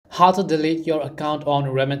how to delete your account on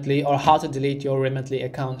Remitly, or how to delete your Remitly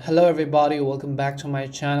account. Hello everybody, welcome back to my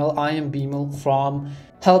channel. I am Bimal from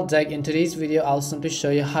Help Deck. In today's video, I'll simply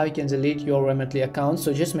show you how you can delete your Remitly account.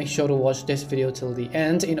 So just make sure to watch this video till the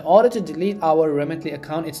end. In order to delete our Remitly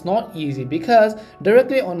account, it's not easy because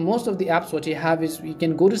directly on most of the apps what you have is you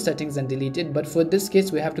can go to settings and delete it, but for this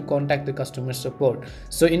case we have to contact the customer support.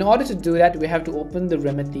 So in order to do that, we have to open the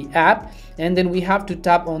Remitly app and then we have to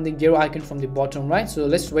tap on the gear icon from the bottom right. So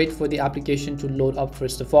let's wait for the application to load up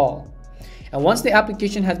first of all. And once the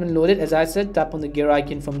application has been loaded, as I said, tap on the gear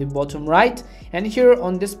icon from the bottom right, and here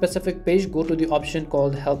on this specific page go to the option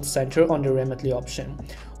called Help Center on the Remitly option.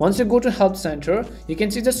 Once you go to Help Center, you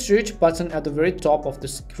can see the search button at the very top of the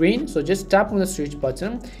screen. So just tap on the search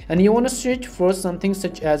button and you want to search for something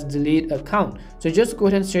such as delete account. So just go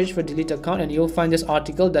ahead and search for delete account and you'll find this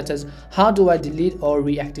article that says how do I delete or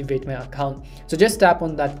reactivate my account. So just tap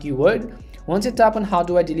on that keyword. Once you tap on how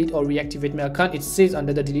do I delete or reactivate my account, it says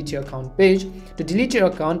under the delete your account page, to delete your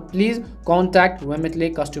account, please contact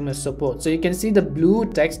Remitly customer support. So you can see the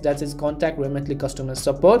blue text that says contact Remitly customer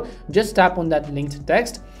support. Just tap on that linked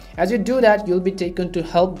text. As you do that, you'll be taken to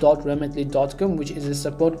help.remitly.com, which is a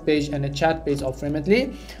support page and a chat page of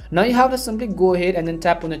Remitly. Now you have to simply go ahead and then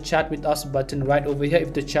tap on the chat with us button right over here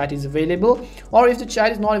if the chat is available, or if the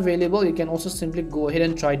chat is not available, you can also simply go ahead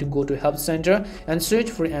and try to go to Help Center and search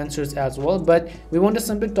for answers as well. But we want to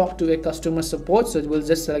simply talk to a customer support, so we'll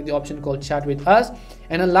just select the option called chat with us,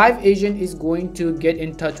 and a live agent is going to get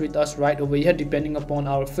in touch with us right over here depending upon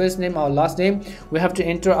our first name, our last name. We have to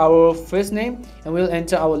enter our first name and we'll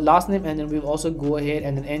enter our last name, and then we'll also go ahead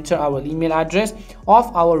and then enter our email address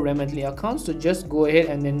of our Remitly account. So just go ahead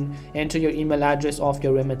and then enter your email address of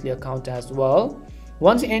your Remitly account as well.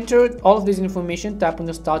 Once you enter all of this information, tap on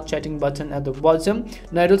the start chatting button at the bottom.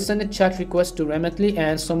 Now it will send a chat request to Remitly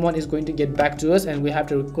and someone is going to get back to us and we have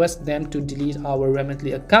to request them to delete our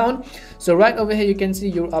Remitly account. So right over here you can see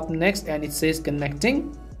you're up next and it says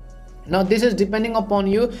connecting. Now this is depending upon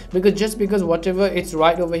you, because just because whatever it's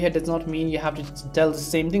right over here does not mean you have to tell the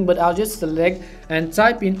same thing. But I'll just select and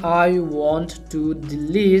type in I want to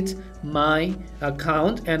delete my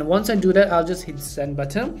account, and once I do that I'll just hit the send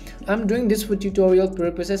button. I'm doing this for tutorial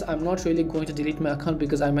purposes. I'm not really going to delete my account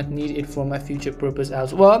because I might need it for my future purpose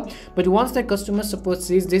as well. But once the customer support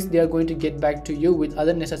sees this, they are going to get back to you with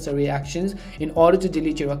other necessary actions in order to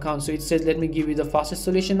delete your account. So it says let me give you the fastest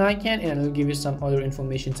solution I can, and I'll give you some other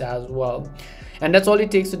information as well. And that's all it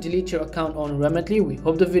takes to delete your account on Remitly. We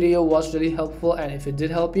hope the video was really helpful, and if it did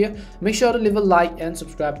help you, make sure to leave a like and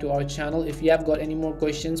subscribe to our channel. If you have got any more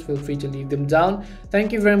questions, feel free to leave them down.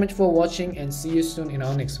 Thank you very much for watching and see you soon in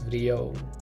our next video.